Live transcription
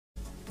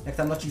Jak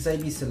tam nocik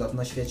zajebisty lot,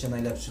 na świecie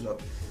najlepszy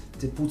lot.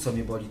 Ty, płuco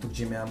mnie boli, tu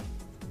gdzie miałem.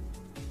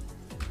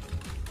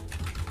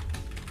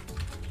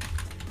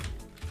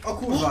 O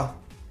kurwa!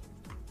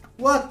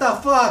 What the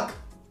fuck?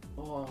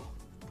 Oh,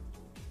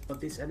 but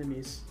these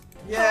enemies.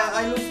 Yeah,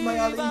 I lose my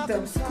all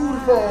items,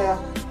 kurwa!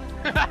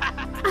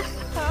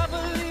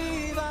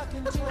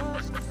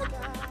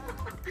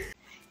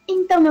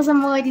 Então, meus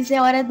amores,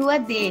 é hora do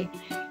AD.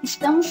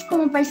 Estamos com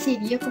uma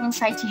parceria com o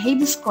site Rei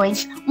dos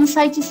Coins, um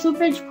site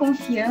super de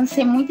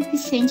confiança e muito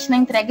eficiente na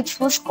entrega de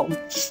suas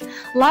compras.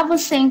 Lá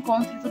você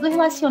encontra tudo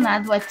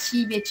relacionado a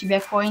Tibia, Tibia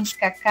Coins,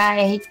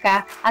 KK,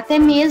 RK, até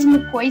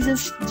mesmo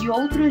coisas de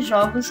outros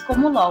jogos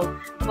como LOL,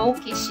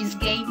 Poké,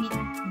 X-Game,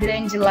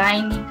 Grand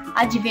Line,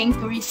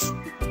 Adventures,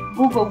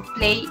 Google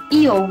Play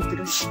e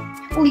outros.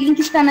 O link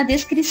está na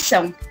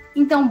descrição.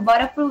 Então,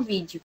 bora pro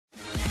vídeo.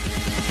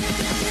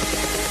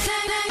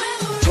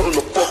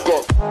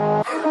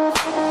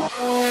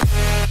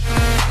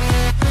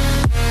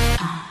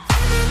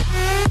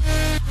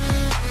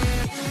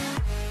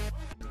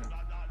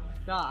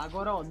 Tá,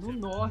 agora ó, no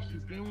norte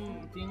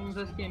tem uns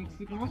SPM que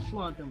ficam umas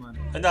plantas, mano.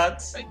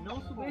 Verdade.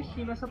 Não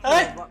subestima essa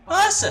Ai, porra.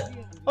 nossa!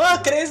 Ô,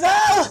 Crisão!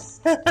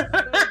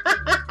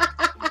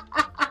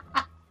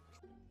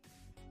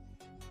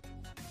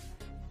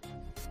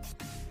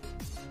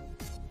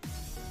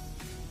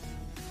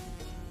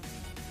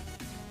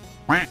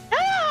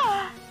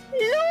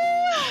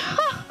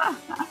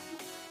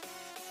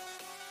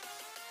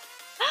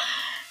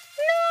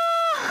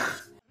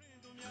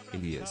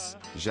 Elias,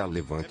 já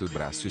levanta o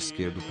braço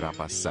esquerdo pra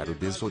passar o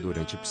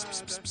desodorante.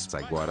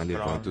 Agora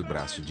levanta o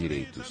braço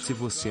direito se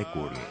você é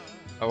corno.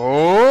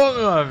 Ô,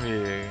 meu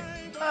amigo.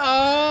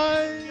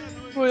 Ai,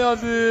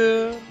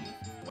 boiadeiro.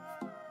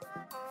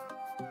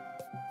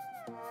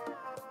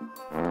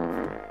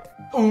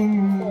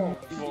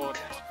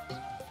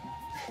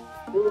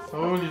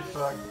 Holy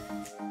fuck.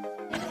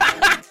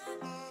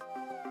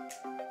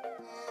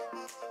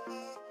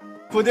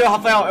 Fudeu,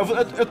 Rafael,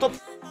 eu tô...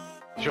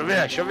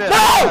 Deixa eu ver.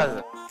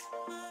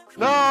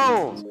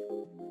 Não!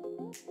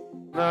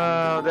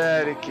 Não,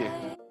 Derek.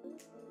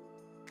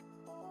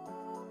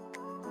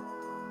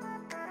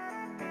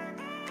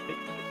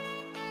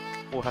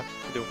 Porra,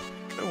 fudeu.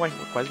 Uai,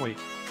 quase morri.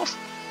 Nossa.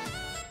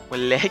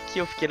 Moleque,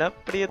 eu fiquei na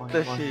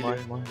preta,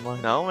 filho.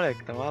 Morre. Não,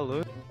 moleque, tá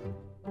maluco.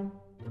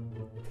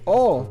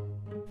 Oh!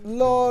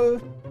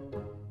 LOL!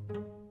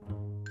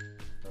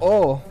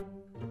 Oh!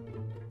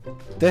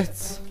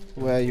 That's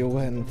where you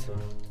went.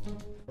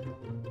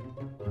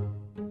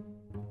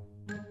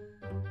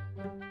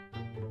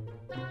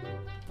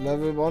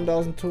 Level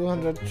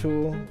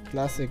 1202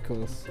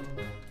 CLASSICUS.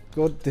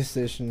 Good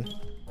decision.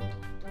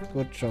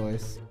 Good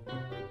choice.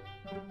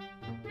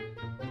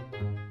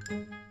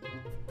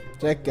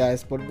 Check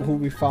guys, but who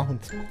we found.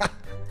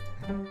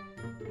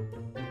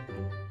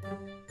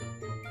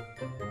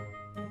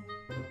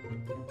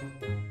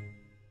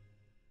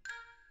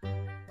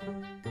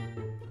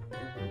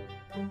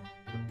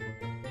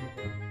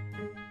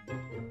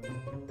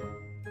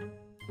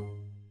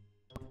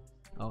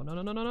 Oh no.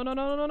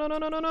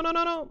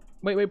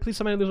 Wait, please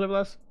somebody lose level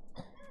less.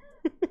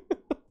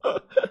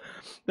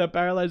 That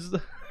paralyzes.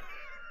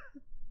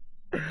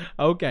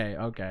 Okay.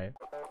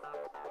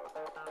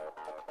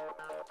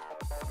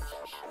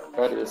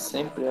 Cara, eu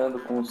sempre ando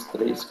com uns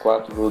 3,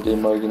 4 Golden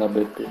Mug na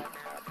BP.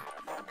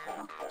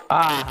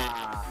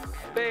 Ah!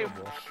 Bem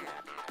bom.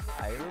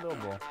 Aí não deu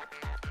bom.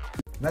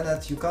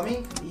 Venet, you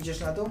coming?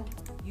 Idziesz na dół?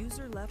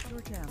 User left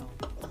your channel.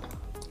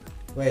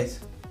 Wait,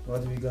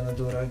 what are we gonna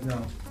do right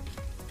now?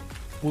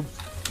 Oops.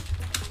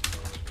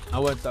 I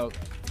went out.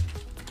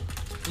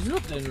 It's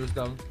not dangerous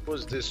down.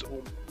 Who's this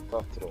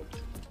patrol?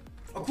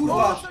 O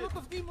kurwa!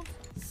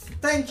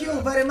 Thank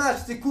you very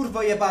much, ty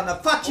kurwo jebana!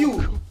 Fuck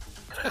you!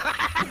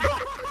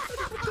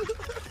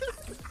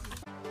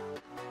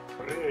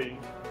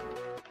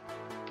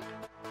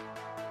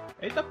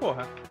 Eita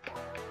porra.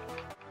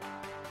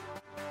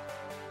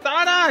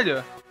 Caralho!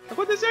 O que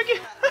aconteceu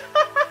aqui?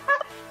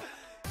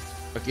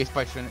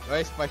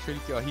 Olha esse paixão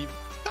que horrível.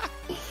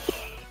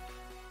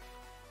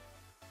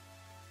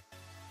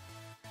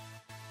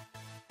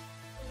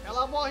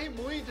 Ela morre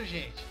muito,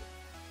 gente.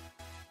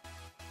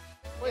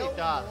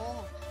 Coitada.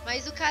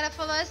 Mas o cara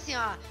falou assim,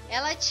 ó,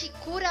 ela te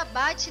cura,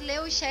 bate, lê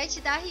o chat,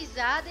 dá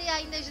risada e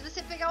ainda ajuda você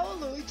a pegar o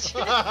loot.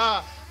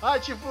 Ah,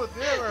 te fudeu,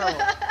 meu irmão.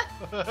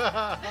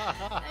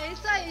 É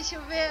isso aí,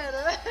 chuveiro.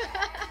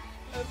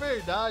 É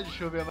verdade,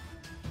 chuveiro.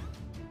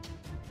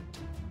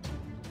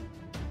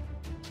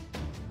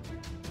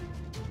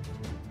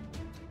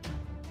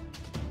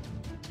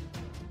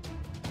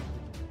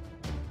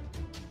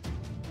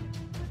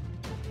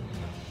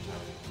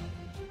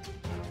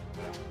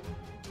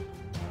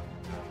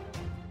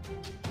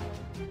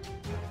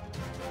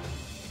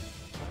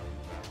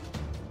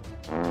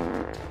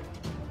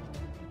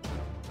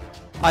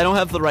 I don't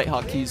have the right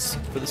hotkeys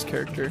for this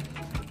character.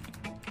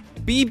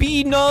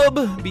 BB nub!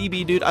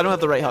 BB, dude, I don't have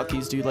the right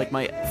hotkeys, dude. Like,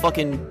 my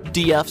fucking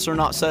DFs are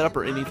not set up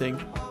or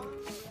anything.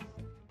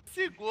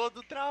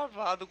 todo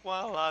travado com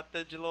a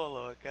lata de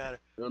loló,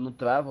 cara. Eu não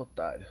travo,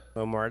 otário.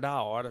 Foi o maior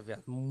da hora,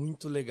 viado.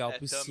 Muito legal.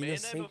 Piscina também, né,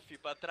 sem... meu filho,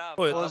 pra travar.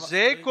 Pô, Ô,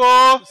 Zeco!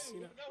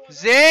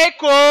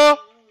 Zeco!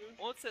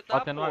 Onde você tá,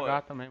 Batendo pô?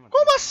 H também, mano.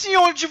 Como assim,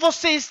 onde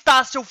você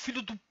está, seu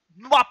filho do...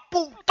 uma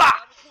puta?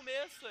 Tá no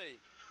começo aí.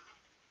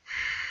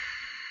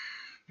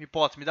 Me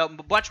bota, me dá...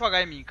 Bate o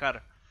H em mim,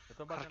 cara.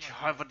 Cara, que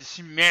raiva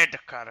desse merda,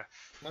 cara.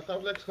 Mata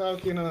o Black Scar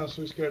aqui na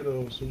sua esquerda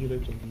ou sua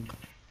direita.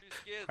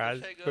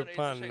 Quase foi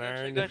pra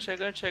merda.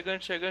 Chegando.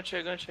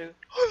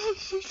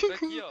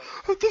 Aqui, ó.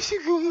 Eu tô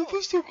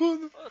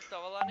chegando. Pô,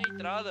 tava lá na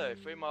entrada,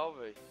 véio. Foi mal,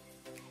 velho.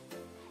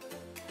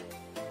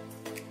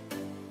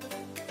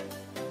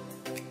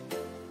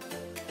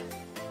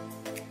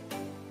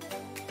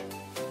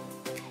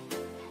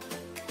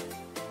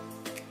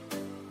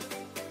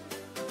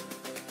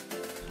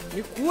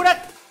 Me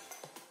cura!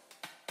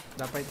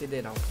 Dá pra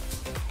entender, não.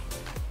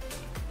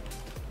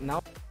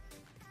 Não.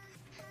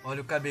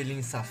 Olha o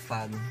cabelinho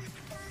safado.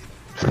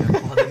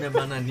 Roda minha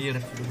bananeira,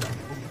 filho da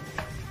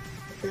puta.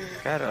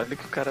 Cara, olha o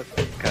que o cara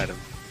fez, cara.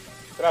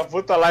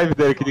 Travou tua live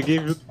dele, que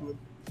ninguém viu tudo.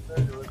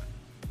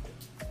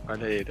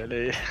 Olha ele, olha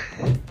ele.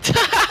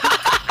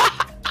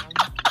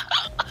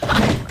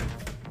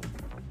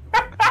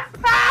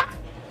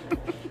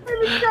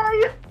 Ele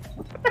caiu.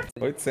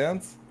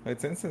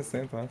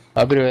 860, acho.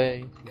 Abriu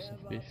aí.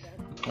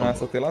 Ah,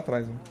 só tem lá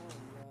atrás, né?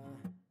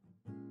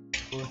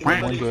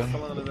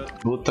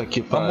 Puta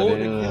que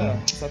pariu.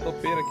 Essa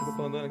topeira aqui que eu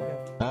tô andando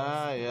aqui.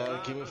 Ai, é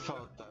o que me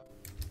falta.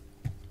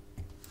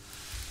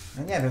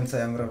 No nie wiem co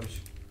ja mam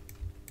robić.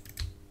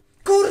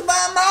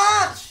 ¡Kurwa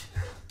mać!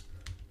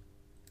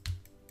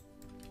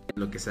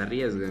 Lo que se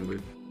arriesgan,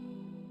 güey.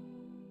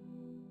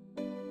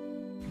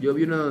 Yo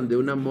vi uno donde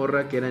una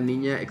morra que era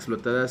niña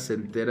explotada se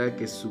entera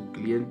que su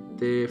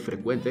cliente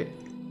frecuente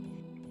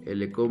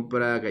le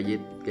compra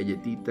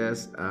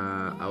galletitas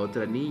a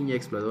otra niña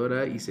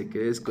exploradora y se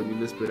queda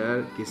escondiendo a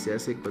esperar qué se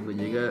hace cuando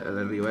llega a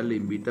la rival, le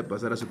invita a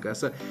pasar a su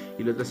casa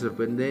y la otra se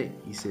sorprende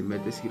y se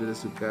mete siglos de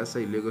su casa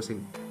y luego se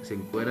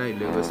encuera y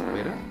luego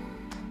espera.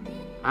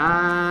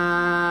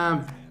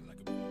 Ah,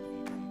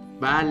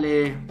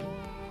 vale.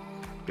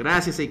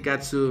 Gracias,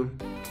 Eikatsu,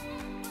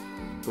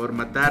 por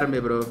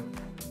matarme, bro.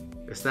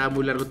 Estaba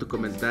muy largo tu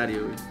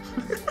comentario, güey.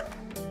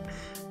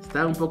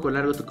 Estaba un poco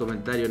largo tu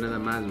comentario, nada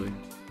más, güey.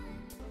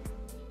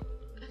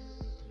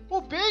 O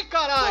bem,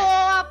 caralho!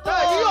 Boa, Tá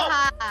aí, ó!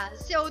 porra!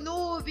 Seu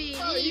noob,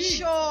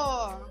 lixo!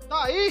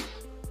 Tá aí!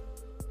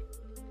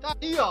 Tá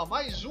aí, ó!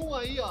 Mais um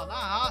aí, ó, na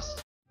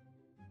raça!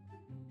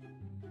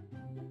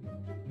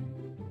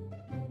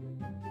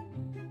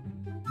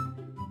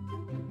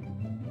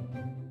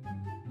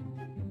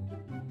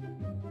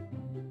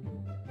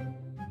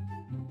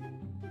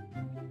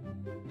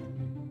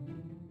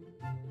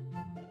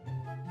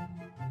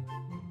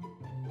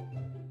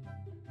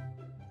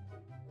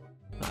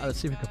 Let's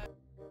see if we can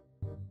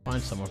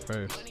find someone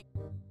first.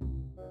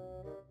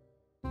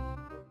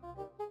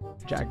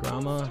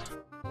 Jagrama.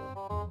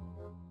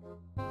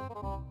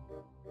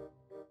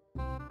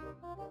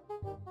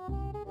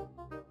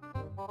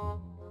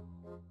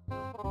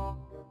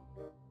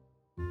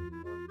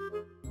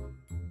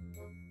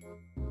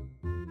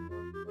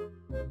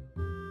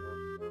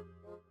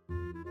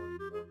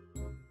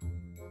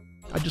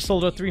 I just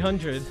sold a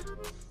 300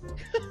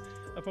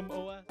 from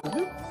OS.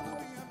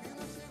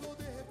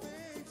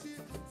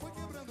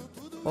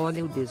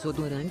 Olha o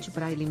desodorante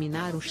para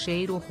eliminar o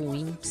cheiro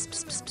ruim. Ps,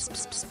 ps, ps, ps,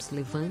 ps, ps, ps.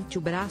 Levante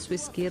o braço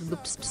esquerdo.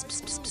 Ps, ps,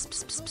 ps, ps, ps,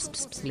 ps, ps,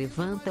 ps, ps.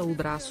 Levanta o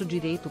braço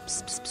direito.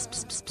 Ps, ps, ps,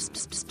 ps, ps, ps,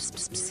 ps, ps, ps,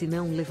 ps, ps. Se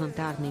não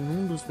levantar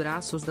nenhum dos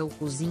braços, dá o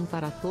cozinho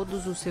para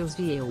todos os seus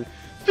viel.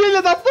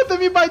 Filha da puta,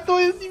 me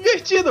baitou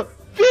invertido!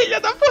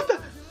 Filha da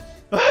puta!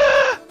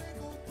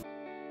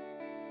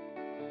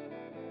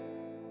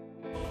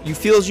 You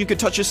feel as you could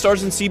touch the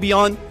stars and see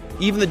beyond,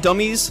 even the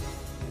dummies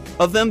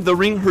of them. The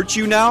ring hurts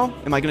you now.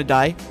 Am I gonna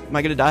die? Am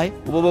I gonna die?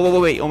 Whoa,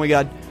 wait, oh my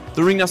god.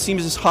 The ring now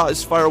seems as hot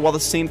as fire while at the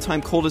same time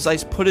cold as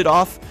ice. Put it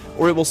off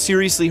or it will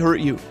seriously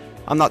hurt you.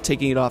 I'm not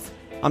taking it off.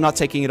 I'm not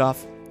taking it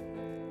off.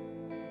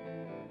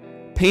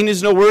 Pain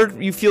is no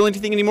word. You feel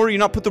anything anymore? You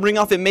not put the ring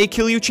off. It may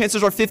kill you.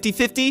 Chances are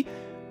 50-50.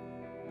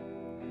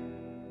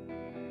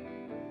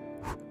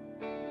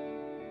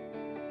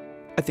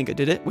 I think I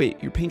did it.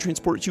 Wait, your pain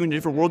transports you into a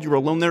different world. You are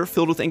alone there,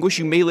 filled with anguish.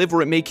 You may live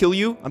or it may kill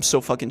you. I'm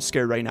so fucking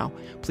scared right now.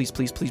 Please,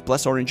 please, please,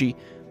 bless RNG.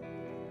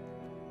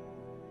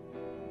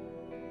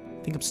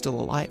 I think I'm still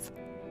alive.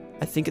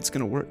 I think it's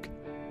gonna work.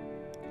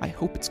 I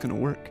hope it's gonna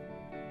work.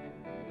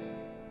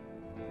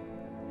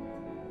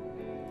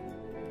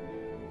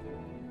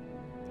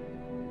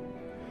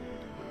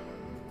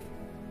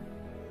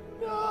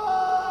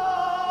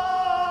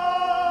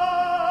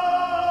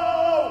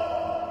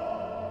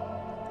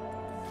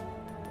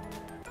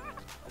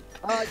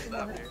 Ai, que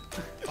morrer.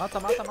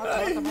 Mata.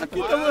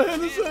 Quem tá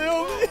morrendo sou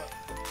eu, velho.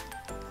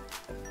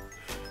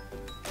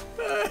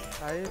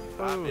 Aí,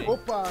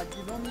 Opa,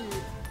 que nome...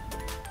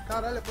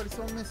 Caralho,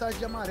 apareceu uma mensagem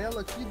de amarelo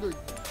aqui, doido.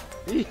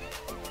 Ih,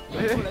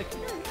 moleque.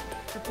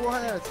 Que porra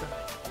é essa?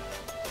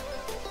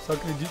 Só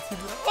acredito se...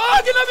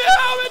 Oh, que nome é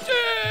helmet!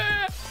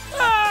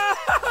 Ah!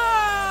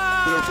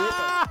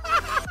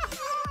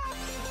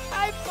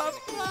 Ai,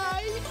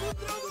 papai, não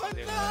dropa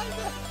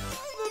nada.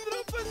 Não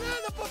dropa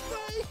nada,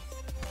 papai.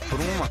 Por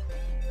uma.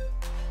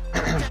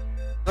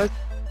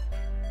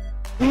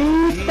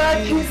 Eita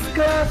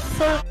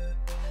desgraça!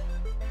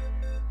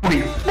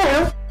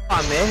 Morreu!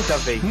 Ah, merda,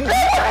 velho!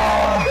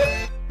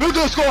 Meu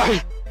Deus,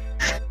 corre!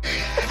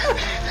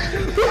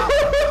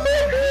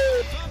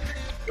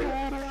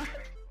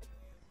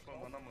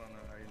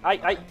 Ai,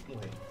 ai!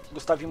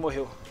 Gustavinho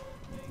morreu.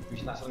 O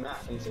bicho nasceu na minha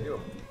frente, você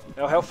viu?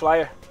 É o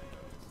Hellflyer.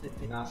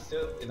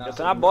 Nasceu. Eu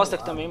tô na bosta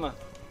aqui também, mano.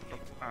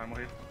 Ah,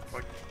 morri.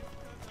 Pode.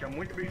 Tinha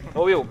muito bicho.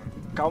 Ô Will,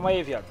 calma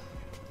aí, viado.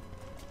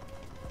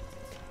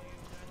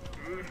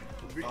 O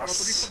bicho tava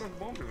todo em cima das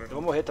bombas, velho. Eu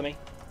vou morrer também.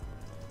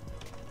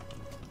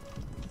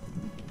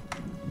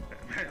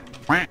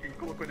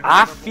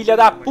 Ah, filha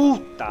da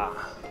puta!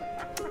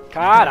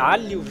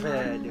 Caralho,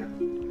 velho.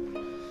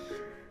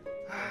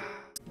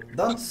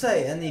 Don't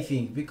say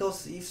anything,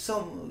 because if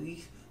some...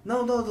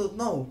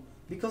 No.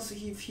 Because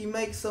if he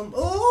makes some...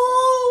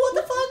 Oh, what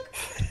the fuck?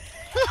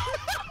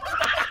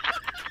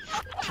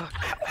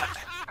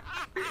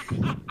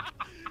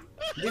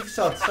 Big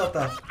shot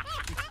up.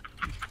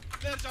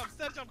 Stair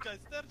jump, guys,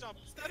 stair jump.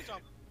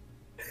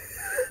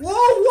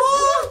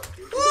 Whoa!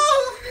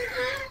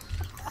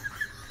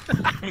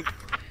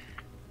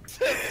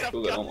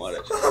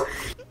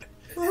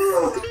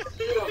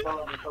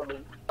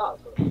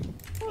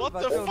 What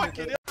the fuck?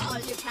 All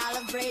you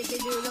calibrated,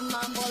 do the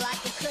mumble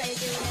like a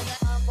crazy nigga.